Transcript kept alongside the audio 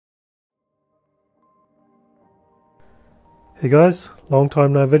Hey guys, long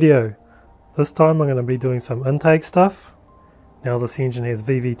time no video. This time I'm going to be doing some intake stuff. Now this engine has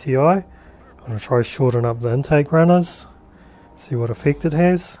VVT-i. I'm going to try shorten up the intake runners, see what effect it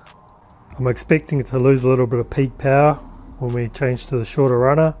has. I'm expecting it to lose a little bit of peak power when we change to the shorter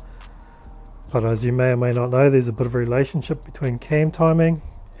runner, but as you may or may not know, there's a bit of a relationship between cam timing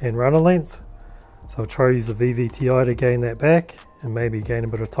and runner length. So I'll try to use the VVT-i to gain that back and maybe gain a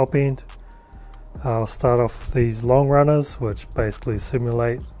bit of top end. I'll start off with these long runners, which basically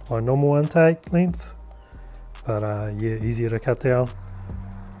simulate my normal intake length, but yeah, easier to cut down.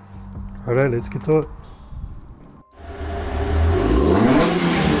 Righto, let's get to it.